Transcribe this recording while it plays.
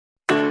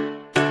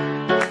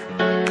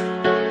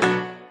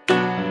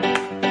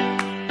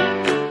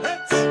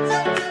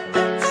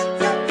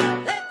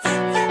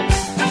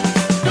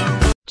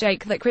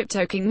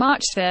JakeTheCryptoKing,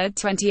 March 3,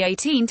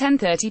 2018,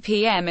 10:30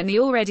 p.m. In the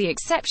already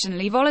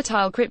exceptionally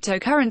volatile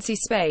cryptocurrency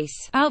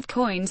space,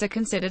 altcoins are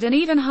considered an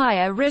even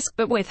higher risk,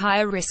 but with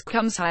higher risk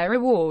comes higher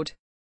reward.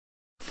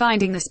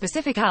 Finding the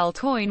specific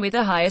altcoin with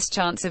the highest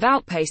chance of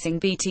outpacing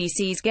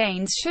BTC's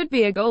gains should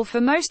be a goal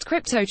for most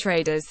crypto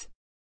traders.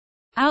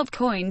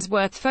 Altcoins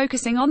worth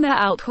focusing on. Their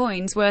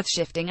altcoins worth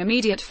shifting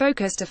immediate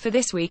focus to for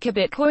this week are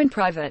Bitcoin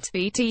Private,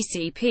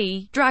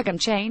 BTCP, Dragon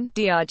Chain,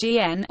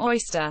 DRGN,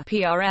 Oyster,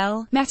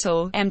 PRL,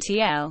 Metal,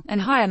 MTL, and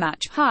Higher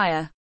Match,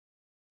 Higher.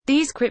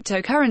 These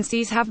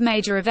cryptocurrencies have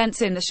major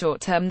events in the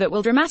short term that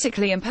will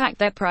dramatically impact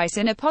their price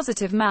in a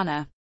positive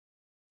manner.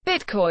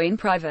 Bitcoin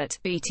Private,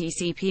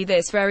 BTCP.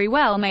 This very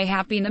well may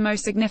have been the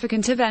most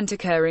significant event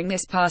occurring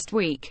this past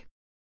week.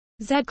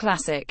 Z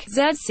Classic,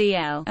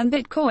 ZCL, and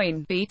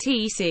Bitcoin,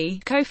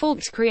 BTC,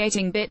 co-forked,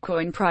 creating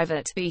Bitcoin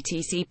Private,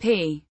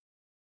 BTCP.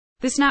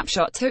 The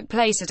snapshot took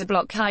place at a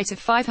block height of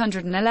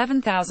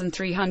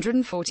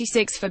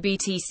 511,346 for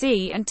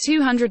BTC and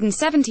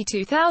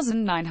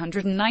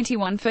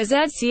 272,991 for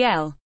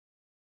ZCL.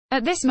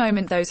 At this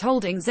moment, those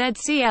holding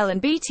ZCL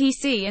and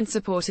BTC in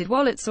supported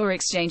wallets or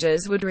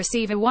exchanges would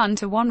receive a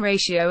 1-to-1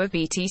 ratio of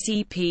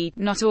BTCP.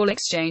 Not all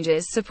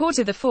exchanges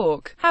supported the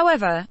fork,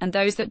 however, and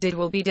those that did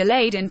will be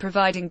delayed in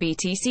providing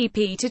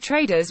BTCP to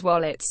traders'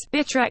 wallets.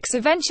 Bittrex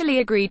eventually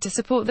agreed to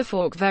support the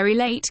fork very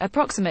late,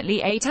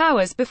 approximately 8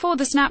 hours before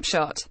the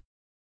snapshot.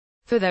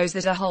 For those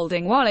that are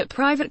holding wallet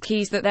private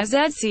keys that their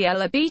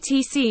ZCL or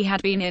BTC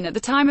had been in at the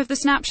time of the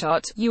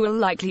snapshot, you will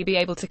likely be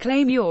able to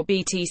claim your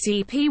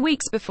BTCP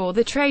weeks before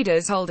the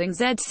traders holding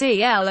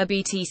ZCL or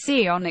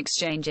BTC on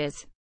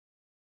exchanges.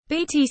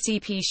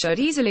 BTCP should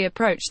easily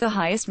approach the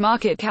highest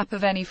market cap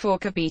of any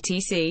fork of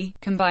BTC,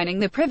 combining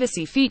the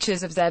privacy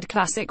features of Z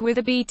Classic with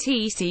a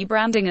BTC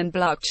branding and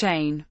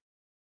blockchain.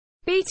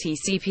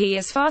 BTCP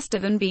is faster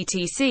than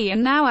BTC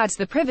and now adds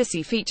the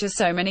privacy feature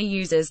so many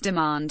users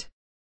demand.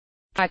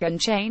 Dragon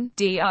Chain,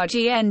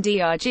 DRGN.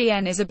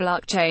 DRGN is a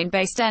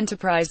blockchain-based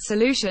enterprise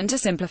solution to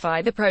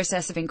simplify the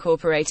process of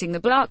incorporating the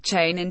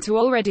blockchain into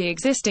already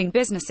existing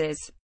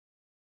businesses.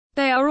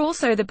 They are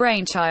also the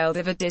brainchild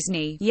of a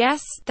Disney,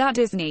 yes, that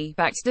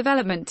Disney-backed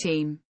development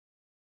team.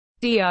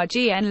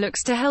 DRGN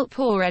looks to help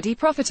already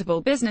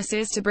profitable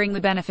businesses to bring the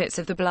benefits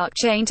of the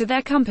blockchain to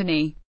their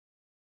company.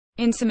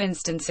 In some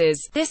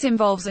instances, this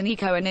involves an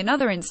eco, and in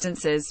other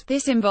instances,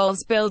 this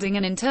involves building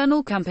an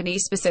internal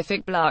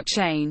company-specific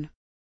blockchain.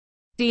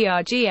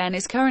 DRGN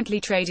is currently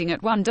trading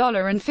at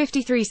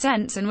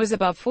 $1.53 and was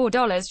above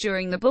 $4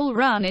 during the bull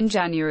run in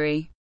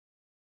January.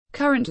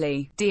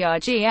 Currently,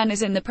 DRGN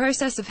is in the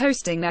process of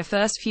hosting their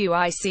first few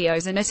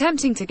ICOs and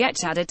attempting to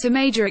get added to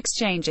major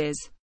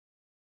exchanges.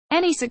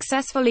 Any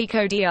successful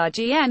eco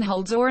DRGN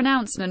holds or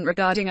announcement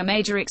regarding a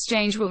major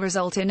exchange will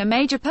result in a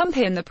major pump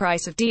in the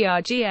price of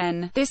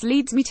DRGN. This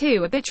leads me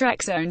to a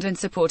Bittrex-owned and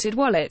supported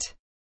wallet.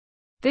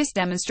 This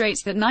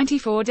demonstrates that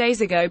 94 days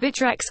ago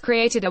Bittrex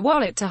created a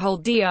wallet to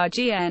hold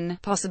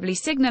DRGN, possibly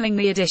signaling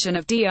the addition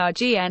of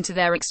DRGN to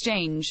their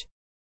exchange.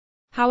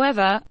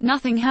 However,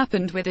 nothing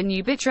happened with the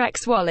new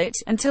Bittrex wallet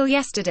until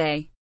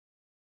yesterday.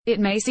 It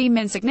may seem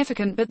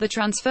insignificant, but the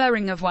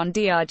transferring of one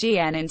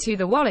DRGN into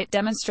the wallet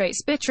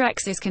demonstrates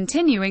Bittrex is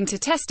continuing to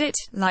test it,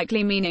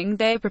 likely meaning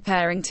they're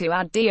preparing to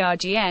add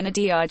DRGN or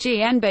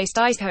DRGN-based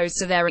ICOs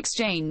to their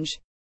exchange.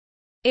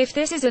 If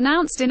this is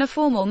announced in a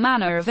formal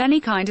manner of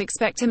any kind,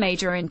 expect a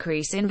major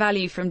increase in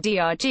value from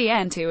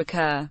DRGN to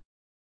occur.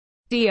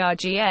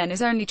 DRGN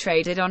is only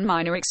traded on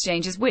minor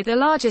exchanges, with the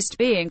largest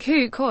being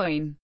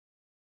KuCoin.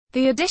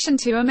 The addition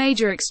to a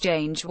major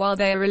exchange while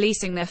they are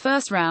releasing their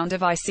first round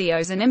of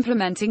ICOs and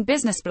implementing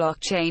business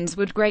blockchains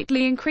would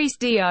greatly increase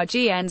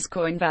DRGN's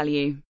coin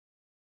value.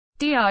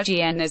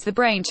 DRGN is the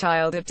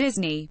brainchild of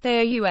Disney. They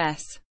are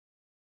US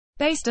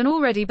based and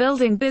already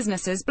building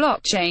businesses,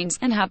 blockchains,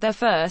 and have their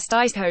first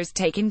ICOs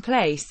taking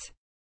place.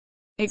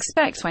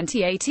 Expect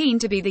 2018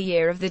 to be the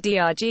year of the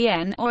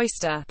DRGN,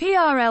 Oyster,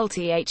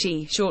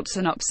 PRL. Short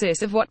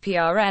synopsis of what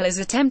PRL is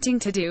attempting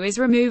to do is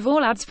remove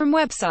all ads from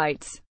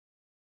websites.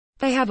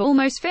 They have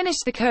almost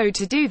finished the code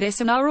to do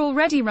this and are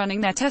already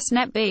running their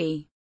testnet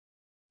B.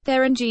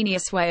 Their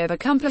ingenious way of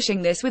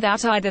accomplishing this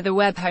without either the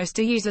web host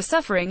or user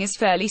suffering is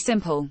fairly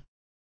simple.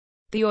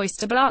 The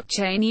Oyster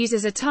blockchain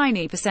uses a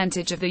tiny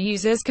percentage of the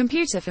user's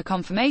computer for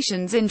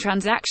confirmations in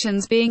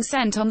transactions being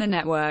sent on the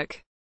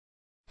network.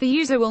 The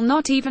user will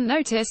not even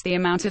notice the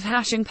amount of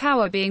hashing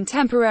power being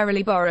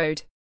temporarily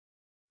borrowed.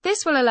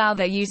 This will allow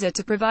their user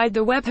to provide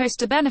the web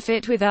host a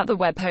benefit without the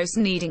web host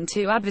needing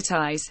to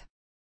advertise.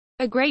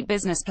 A great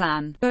business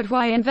plan, but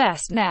why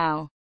invest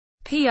now?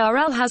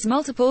 PRL has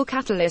multiple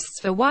catalysts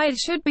for why it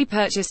should be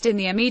purchased in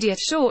the immediate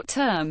short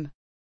term.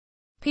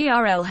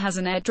 PRL has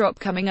an airdrop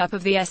coming up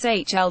of the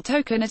SHL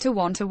token at a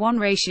 1-to-1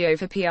 ratio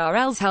for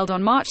PRLs held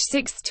on March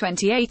 6,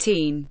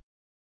 2018.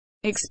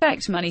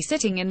 Expect money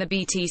sitting in the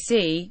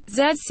BTC,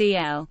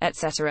 ZCL,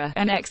 etc.,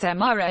 and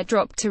XMR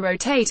airdrop to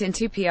rotate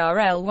into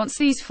PRL once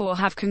these four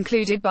have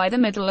concluded by the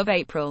middle of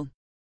April.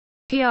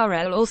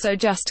 PRL also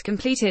just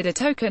completed a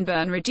token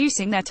burn,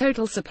 reducing their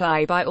total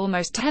supply by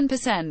almost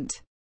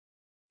 10%.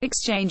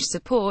 Exchange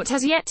support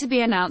has yet to be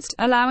announced,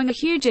 allowing a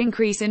huge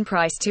increase in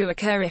price to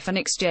occur if an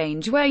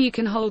exchange where you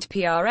can hold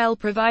PRL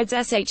provides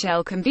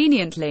SHL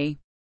conveniently.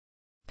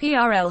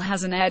 PRL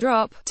has an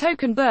airdrop,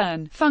 token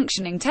burn,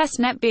 functioning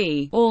testnet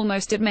B,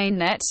 almost at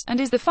mainnet,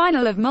 and is the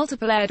final of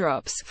multiple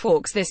airdrops,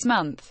 forks this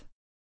month.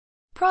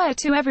 Prior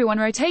to everyone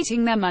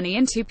rotating their money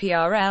into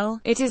PRL,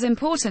 it is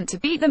important to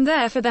beat them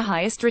there for the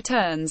highest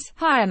returns.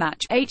 Higher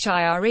match,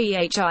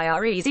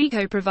 HIRE's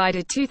eco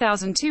provided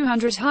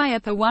 2,200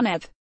 higher per 1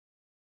 ETH.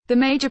 The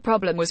major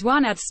problem was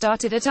 1 ETH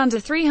started at under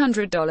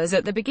 $300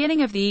 at the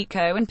beginning of the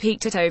eco and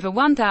peaked at over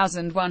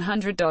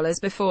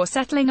 $1,100 before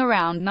settling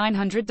around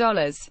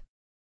 $900.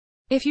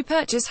 If you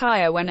purchase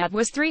higher when ETH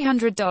was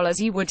 $300,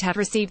 you would have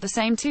received the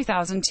same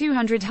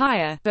 2,200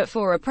 higher, but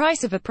for a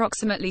price of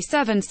approximately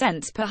 7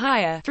 cents per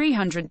higher,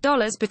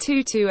 $300 per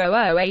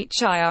 2200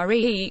 HIRE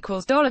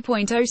equals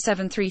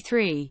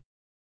 $0.0733.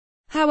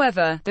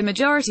 However, the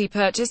majority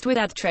purchased with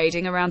ETH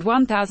trading around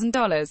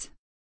 $1,000.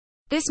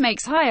 This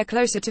makes higher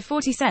closer to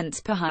 40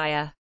 cents per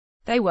higher.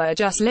 They were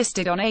just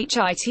listed on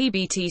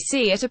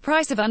HITBTC at a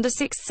price of under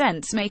 6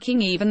 cents,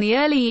 making even the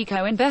early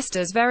eco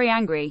investors very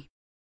angry.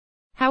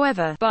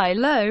 However, buy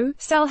low,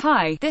 sell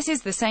high. This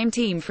is the same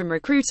team from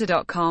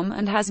Recruiter.com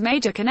and has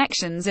major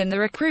connections in the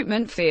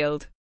recruitment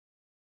field.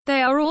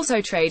 They are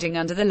also trading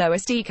under the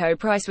lowest eco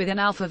price with an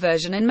alpha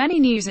version and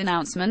many news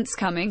announcements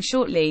coming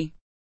shortly.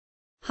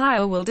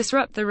 Hire will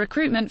disrupt the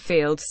recruitment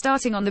field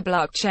starting on the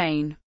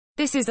blockchain.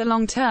 This is a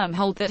long-term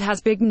hold that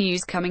has big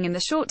news coming in the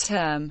short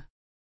term.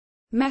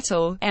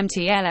 Metal,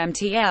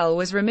 MTL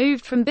was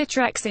removed from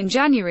Bittrex in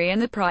January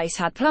and the price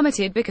had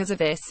plummeted because of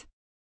this.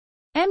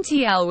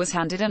 MTL was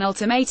handed an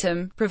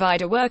ultimatum: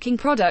 provide a working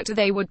product or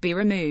they would be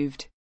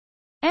removed.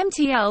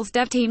 MTL's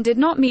dev team did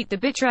not meet the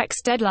Bittrex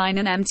deadline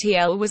and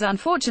MTL was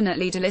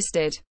unfortunately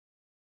delisted.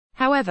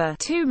 However,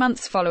 2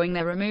 months following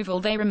their removal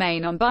they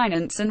remain on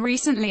Binance and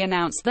recently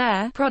announced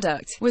their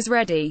product was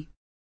ready.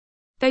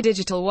 Their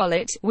digital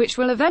wallet, which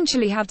will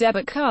eventually have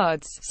debit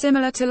cards,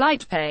 similar to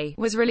LightPay,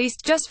 was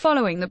released just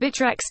following the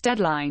Bittrex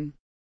deadline.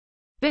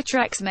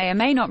 Bittrex may or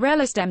may not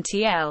relist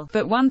MTL,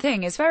 but one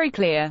thing is very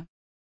clear.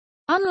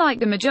 Unlike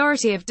the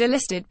majority of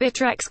delisted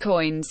Bittrex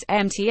coins,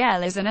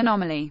 MTL is an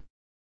anomaly.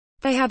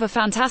 They have a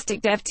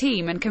fantastic dev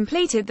team and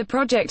completed the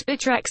project.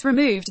 Bittrex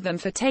removed them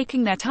for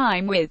taking their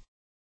time with.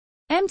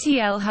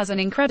 MTL has an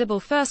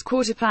incredible first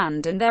quarter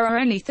planned and there are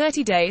only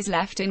 30 days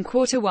left in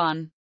quarter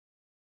 1.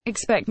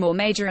 Expect more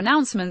major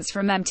announcements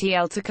from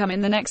MTL to come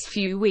in the next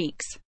few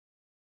weeks.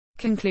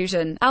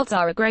 Conclusion: alts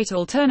are a great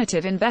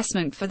alternative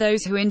investment for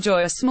those who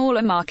enjoy a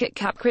smaller market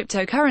cap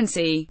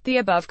cryptocurrency. The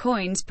above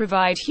coins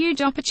provide huge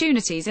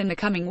opportunities in the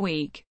coming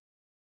week.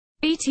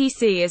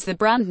 BTC is the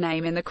brand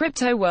name in the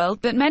crypto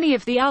world, but many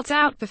of the alts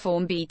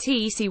outperform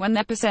BTC when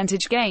their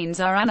percentage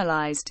gains are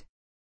analyzed.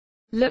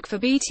 Look for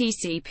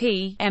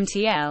BTCP,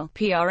 MTL,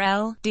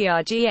 PRL,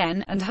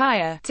 DRGN, and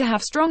higher, to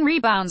have strong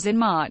rebounds in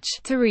March,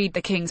 to read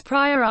the King's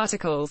prior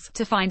articles,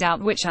 to find out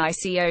which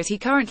ICOs he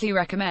currently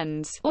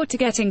recommends, or to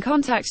get in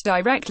contact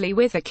directly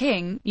with the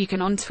King. You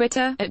can on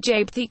Twitter, at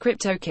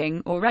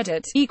JakeTheCryptoKing, or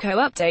Reddit, eco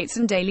updates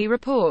and daily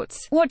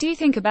reports. What do you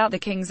think about the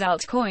King's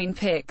altcoin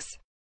picks?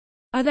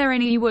 Are there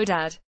any you would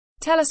add?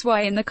 Tell us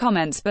why in the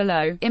comments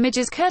below.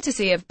 Images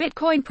courtesy of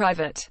Bitcoin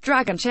Private,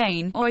 Dragon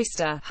Chain,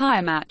 Oyster,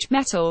 Higher Match,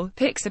 Metal,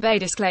 Pixabay.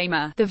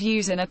 Disclaimer: the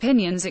views and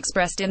opinions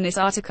expressed in this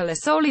article are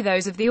solely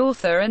those of the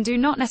author and do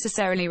not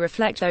necessarily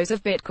reflect those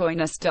of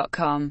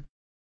Bitcoinist.com.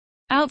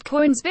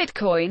 Altcoins,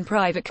 Bitcoin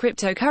Private,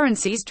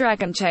 Cryptocurrencies,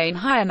 Dragon Chain,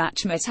 Higher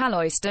Match, Metal,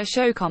 Oyster.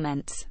 Show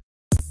comments.